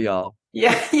real, y'all.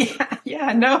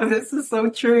 Yeah. No, this is so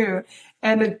true.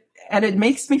 And it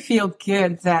makes me feel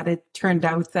good that it turned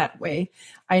out that way.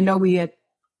 I know we had,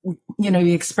 you know,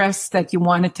 you expressed that you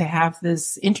wanted to have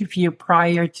this interview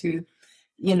prior to,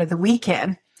 you know, the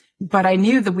weekend, but I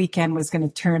knew the weekend was going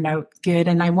to turn out good.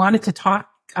 And I wanted to talk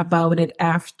about it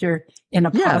after in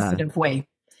a positive way,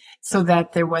 so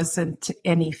that there wasn't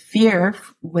any fear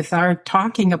with our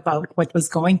talking about what was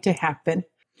going to happen,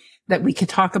 that we could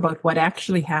talk about what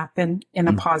actually happened in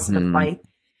a positive light.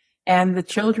 And the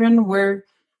children were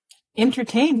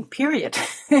entertained, period.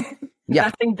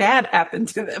 Nothing bad happened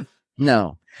to them.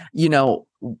 No. You know,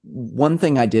 one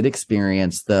thing I did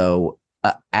experience, though,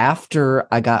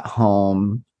 after I got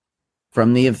home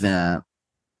from the event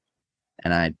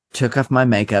and I took off my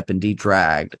makeup and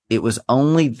de-dragged, it was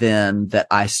only then that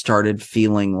I started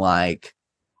feeling like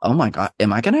oh my God,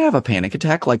 am I going to have a panic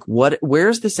attack? Like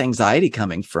where's this anxiety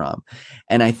coming from?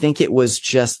 And I think it was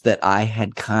just that I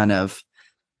had kind of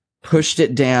pushed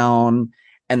it down,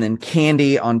 and then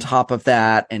Candy on top of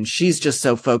that. And she's just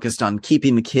so focused on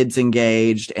keeping the kids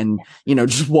engaged and,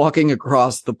 just walking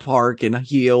across the park in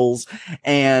heels.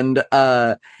 And,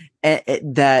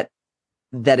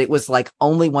 that it was like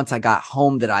only once I got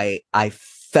home that I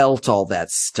felt all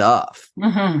that stuff.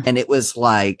 Mm-hmm. And it was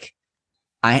like,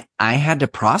 I had to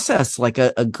process like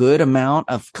a good amount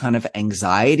of kind of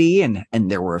anxiety, and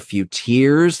there were a few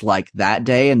tears like that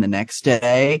day and the next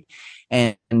day.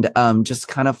 And just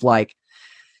kind of like,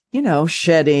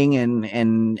 shedding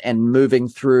and moving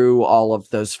through all of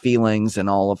those feelings and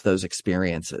all of those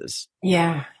experiences.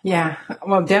 Yeah. Yeah.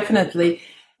 Well, definitely.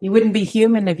 You wouldn't be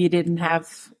human if you didn't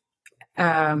have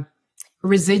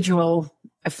residual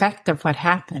effect of what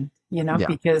happened,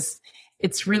 because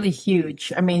it's really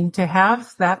huge. I mean, to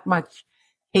have that much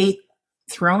hate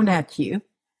thrown at you,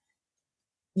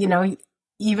 even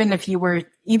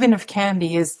if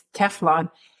Candy is Teflon,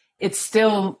 it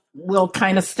still will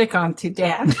kind of stick onto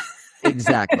Dad.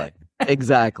 Exactly.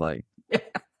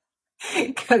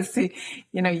 Because,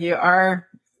 you are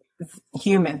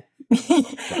human.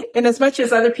 And as much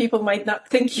as other people might not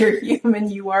think you're human,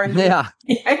 you are human. Yeah.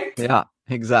 Yeah,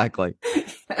 exactly.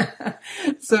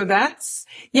 So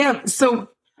so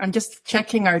I'm just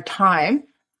checking our time.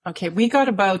 Okay. We got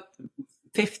about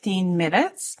 15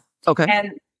 minutes. Okay.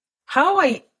 And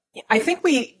I think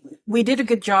we did a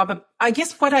good job of, I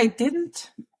guess what I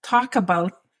didn't talk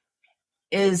about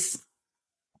is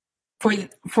for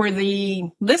the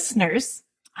listeners,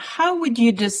 how would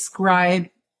you describe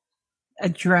a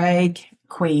drag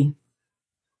queen?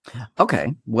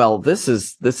 Okay. Well, this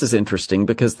is interesting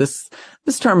because this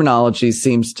terminology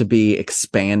seems to be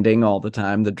expanding all the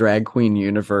time. The drag queen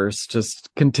universe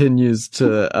just continues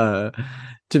to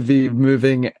be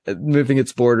moving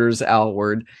its borders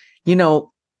outward.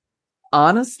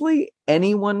 Honestly,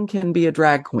 anyone can be a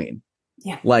drag queen.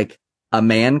 Yeah. Like a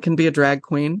man can be a drag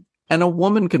queen and a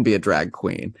woman can be a drag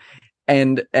queen.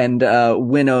 And when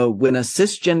a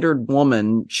cisgendered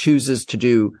woman chooses to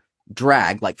do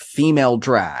drag, like female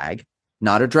drag,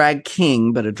 not a drag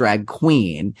king, but a drag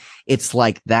queen, it's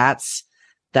like that's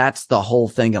the whole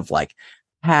thing of like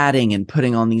padding and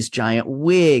putting on these giant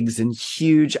wigs and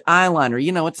huge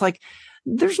eyeliner. It's like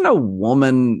there's no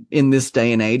woman in this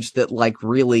day and age that like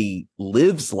really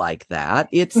lives like that.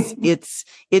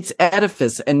 It's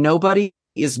edifice, and nobody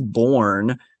is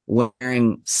born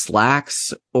wearing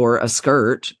slacks or a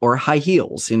skirt or high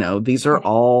heels. These are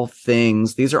all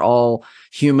things. These are all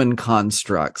human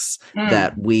constructs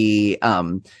that we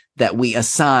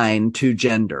assign to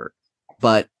gender.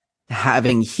 But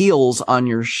having heels on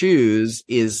your shoes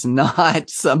is not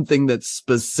something that's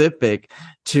specific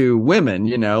to women.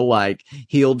 Like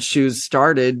heeled shoes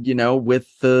started, with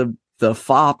the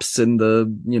fops in the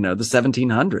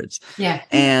 1700s. Yeah.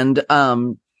 And,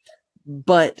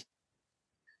 but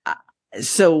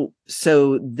so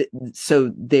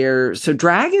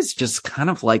drag is just kind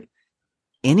of like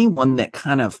anyone that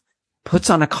kind of puts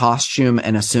on a costume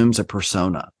and assumes a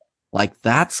persona. Like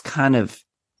that's kind of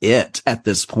it at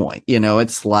this point.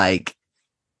 It's like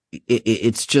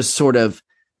it's just sort of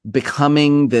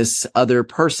becoming this other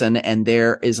person, and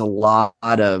there is a lot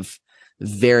of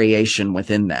variation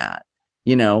within that.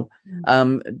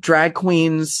 Drag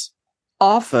queens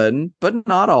often, but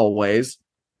not always,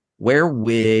 wear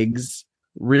wigs,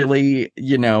 really,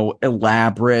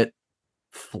 elaborate,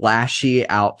 flashy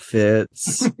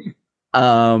outfits.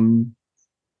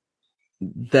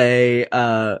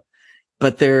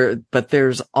 But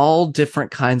there's all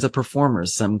different kinds of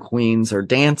performers. Some queens are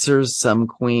dancers. Some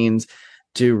queens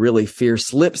do really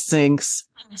fierce lip syncs.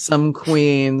 Some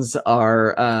queens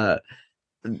are,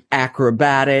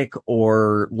 acrobatic,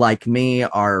 or like me,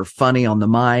 are funny on the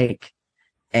mic.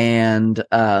 And,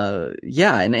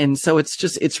 and so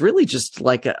it's really just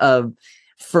like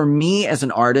for me as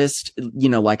an artist,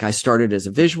 like I started as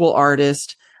a visual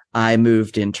artist, I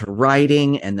moved into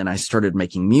writing, and then I started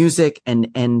making music,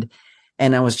 and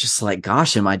I was just like,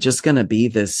 gosh, am I just going to be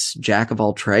this jack of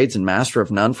all trades and master of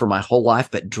none for my whole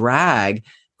life? But drag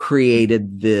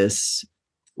created this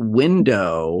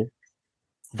window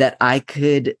that I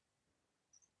could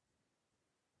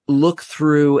look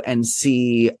through and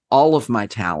see all of my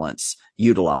talents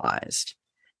utilized.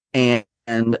 And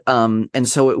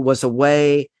so it was a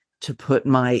way to put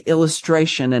my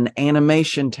illustration and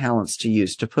animation talents to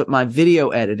use, to put my video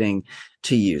editing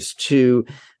to use, to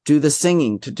do the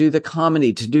singing, to do the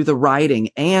comedy, to do the writing,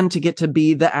 and to get to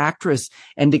be the actress,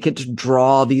 and to get to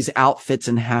draw these outfits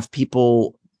and have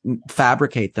people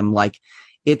fabricate them. Like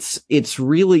it's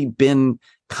really been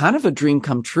kind of a dream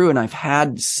come true. And I've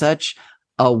had such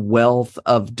a wealth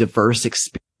of diverse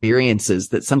experiences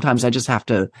that sometimes I just have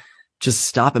to just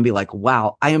stop and be like,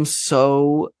 wow, I am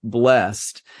so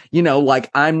blessed. Like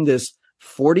I'm this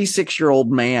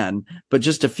 46-year-old man, but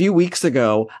just a few weeks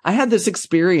ago, I had this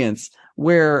experience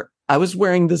where I was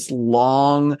wearing this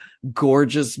long,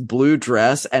 gorgeous blue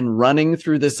dress and running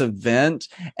through this event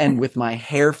and with my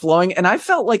hair flowing. And I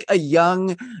felt like a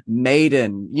young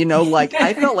maiden, like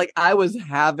I felt like I was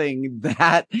having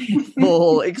that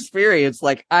full experience.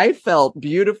 Like I felt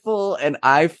beautiful and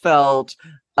I felt,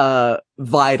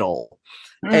 vital.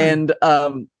 And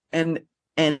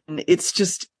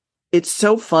it's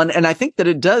so fun. And I think that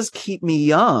it does keep me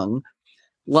young.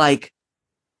 Like,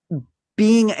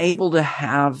 being able to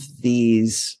have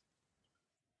these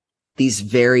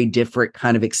very different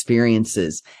kind of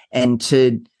experiences and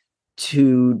to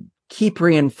keep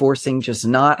reinforcing, just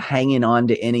not hanging on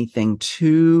to anything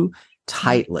too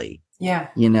tightly. Yeah.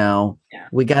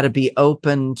 We got to be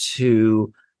open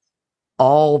to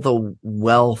all the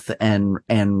wealth and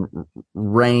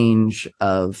range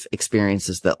of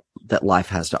experiences that life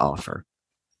has to offer.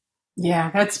 Yeah,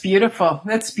 that's beautiful.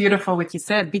 That's beautiful what you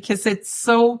said, because it's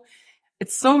so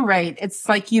right. It's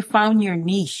like you found your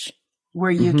niche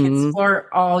where you can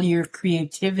explore all your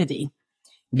creativity.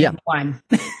 Yeah. In one.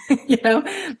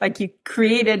 Like you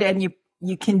created and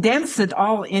you condense it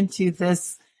all into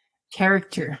this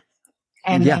character.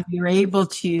 And then you're able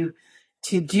to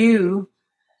do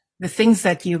the things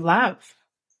that you love.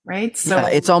 Right. So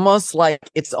it's almost like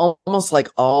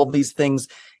all these things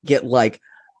get like,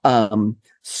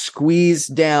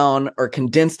 squeezed down or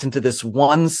condensed into this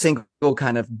one single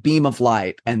kind of beam of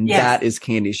light. And that is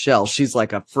Candy Shell. She's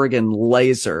like a friggin'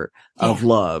 laser of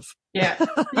love. Yeah.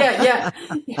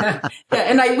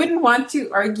 And I wouldn't want to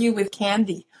argue with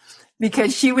Candy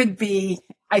because she would be,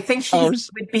 I think she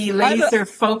would be laser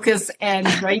focused and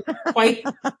right quite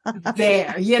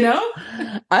there,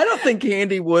 I don't think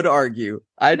Candy would argue.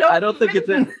 I don't think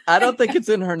it's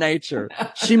in her nature.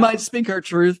 She might speak her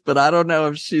truth, but I don't know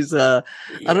if she's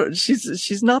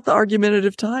she's not the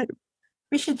argumentative type.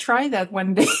 We should try that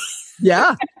one day.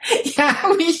 Yeah.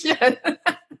 Yeah, we should.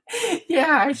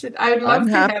 Yeah, I should. I'd love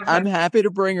to have her. I'm happy to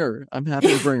bring her.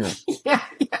 Yeah,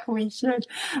 we should.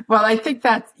 Well, I think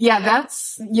that's,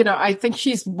 I think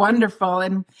she's wonderful.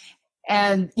 And,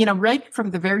 right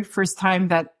from the very first time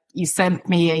that you sent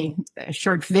me a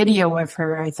short video of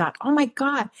her, I thought, oh my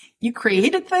God, you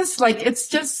created this? Like, it's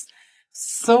just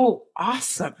so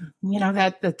awesome,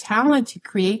 that the talent to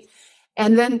create.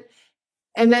 And then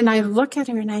I look at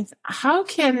her and how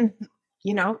can,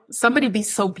 somebody be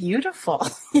so beautiful?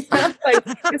 Like,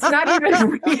 it's not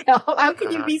even real. How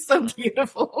can you be so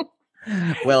beautiful?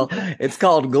 Well, it's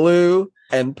called glue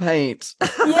and paint.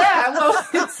 Yeah, well,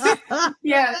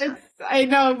 I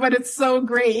know, but it's so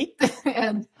great.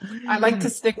 And I like to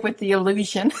stick with the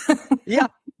illusion. Yeah,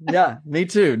 me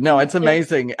too. No, it's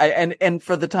amazing. And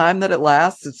for the time that it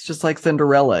lasts, it's just like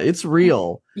Cinderella. It's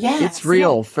real. Yeah. It's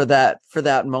real for that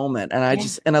moment. And I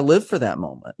live for that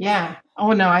moment. Yeah.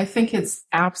 Oh no, I think it's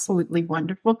absolutely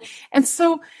wonderful. And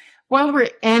so while we're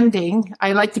ending,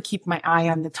 I like to keep my eye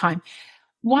on the time.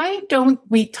 Why don't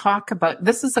we talk about,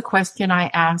 this is a question I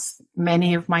ask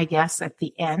many of my guests at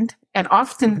the end, and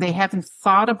often they haven't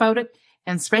thought about it.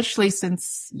 And especially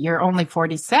since you're only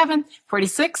 47,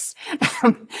 46,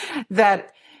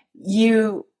 that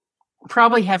you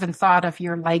probably haven't thought of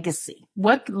your legacy.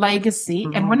 What legacy,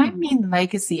 and when I mean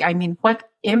legacy, I mean what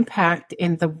impact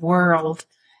in the world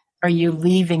are you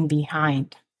leaving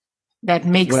behind that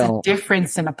makes a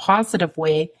difference in a positive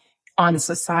way on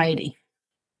society?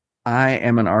 I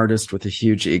am an artist with a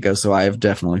huge ego, so I have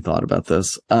definitely thought about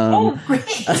this.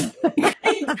 Great.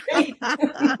 Great.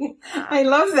 I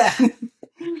love that.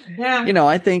 Yeah.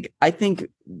 I think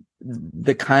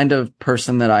the kind of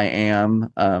person that I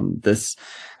am, this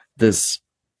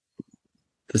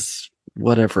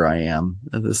whatever I am,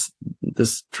 this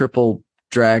triple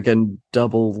dragon,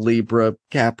 double Libra,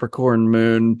 Capricorn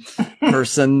moon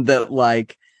person that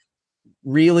like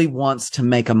really wants to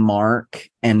make a mark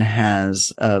and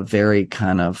has a very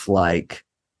kind of like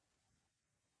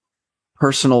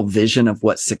personal vision of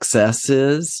what success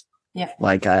is. Yeah.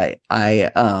 Like I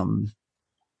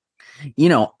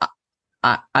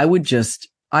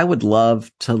would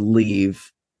love to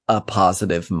leave a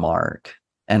positive mark.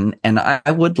 And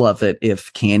I would love it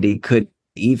if Candy could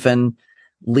even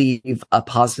leave a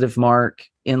positive mark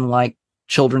in like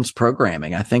children's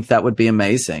programming. I think that would be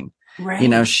amazing.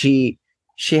 Right.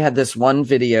 She had this one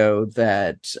video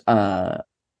that, on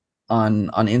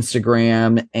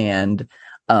Instagram, and,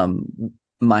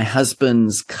 my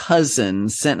husband's cousin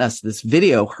sent us this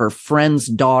video. Her friend's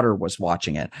daughter was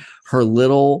watching it. Her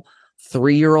little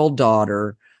 3-year-old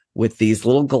daughter with these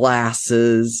little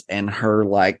glasses and her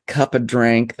like cup of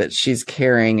drink that she's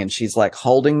carrying. And she's like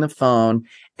holding the phone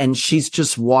and she's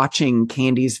just watching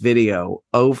Candy's video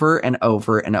over and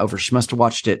over and over. She must have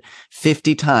watched it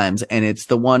 50 times. And it's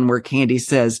the one where Candy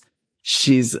says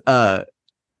she's like,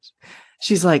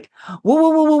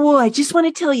 whoa. I just want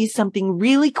to tell you something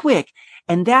really quick.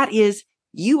 And that is,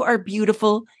 you are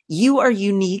beautiful, you are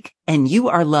unique, and you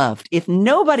are loved. If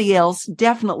nobody else,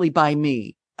 definitely by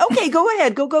me. Okay, go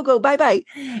ahead. Go. Bye.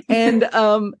 And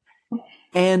I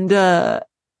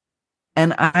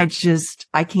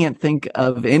can't think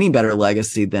of any better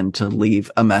legacy than to leave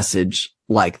a message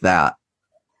like that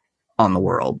on the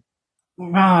world.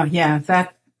 Oh, yeah,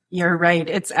 you're right.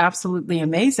 It's absolutely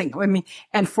amazing. I mean,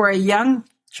 and for a young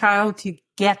child to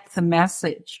get the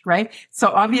message, right? So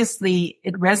obviously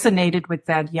it resonated with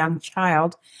that young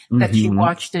child that she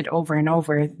watched it over and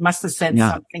over. It must have said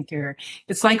something to her.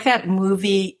 It's like that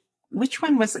movie. Which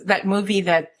one was it? That movie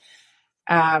that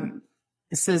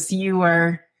says you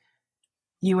are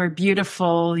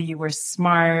beautiful, you were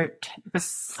smart.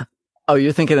 Oh,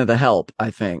 you're thinking of The Help, I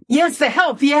think. Yes, The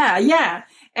Help. Yeah.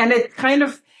 And it kind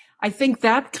of, I think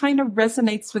that kind of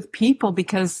resonates with people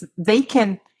because they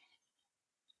can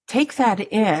take that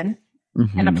in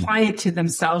and apply it to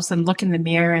themselves and look in the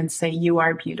mirror and say, you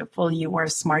are beautiful, you are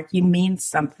smart, you mean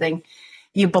something,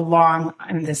 you belong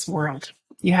in this world,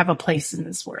 you have a place in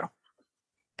this world.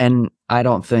 And I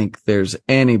don't think there's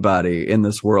anybody in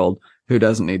this world who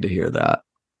doesn't need to hear that.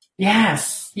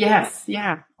 Yes.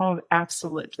 Yeah. Oh,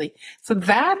 absolutely. So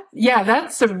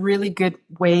that's a really good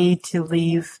way to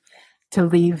leave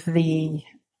the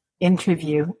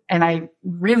interview. And I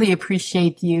really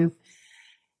appreciate you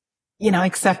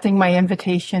accepting my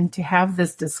invitation to have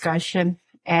this discussion.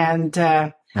 And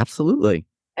absolutely.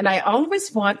 And I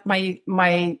always want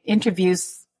my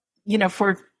interviews,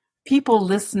 for people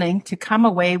listening to come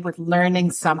away with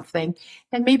learning something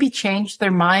and maybe change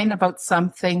their mind about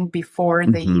something before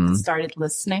they even started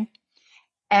listening,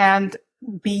 and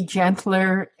be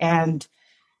gentler and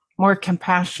more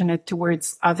compassionate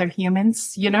towards other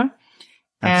humans,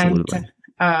 Absolutely.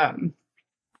 And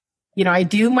I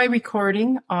do my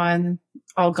recording on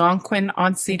Algonquin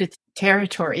unceded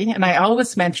territory. And I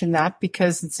always mention that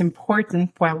because it's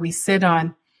important while we sit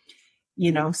on,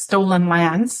 stolen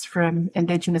lands from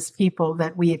Indigenous people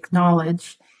that we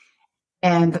acknowledge.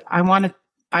 And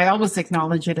I always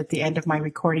acknowledge it at the end of my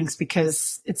recordings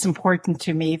because it's important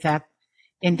to me that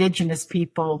Indigenous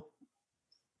people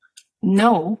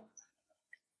know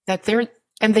that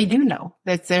they do know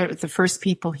that they're the first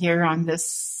people here on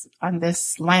this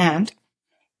land,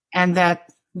 and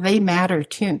that they matter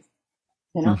too.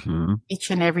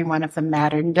 Each and every one of them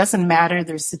matter. It doesn't matter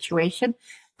their situation;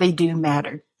 they do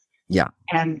matter. Yeah,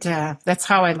 and that's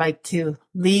how I like to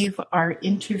leave our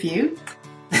interview.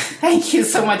 Thank you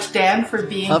so much, Dan, for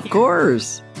being here. Of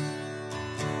course.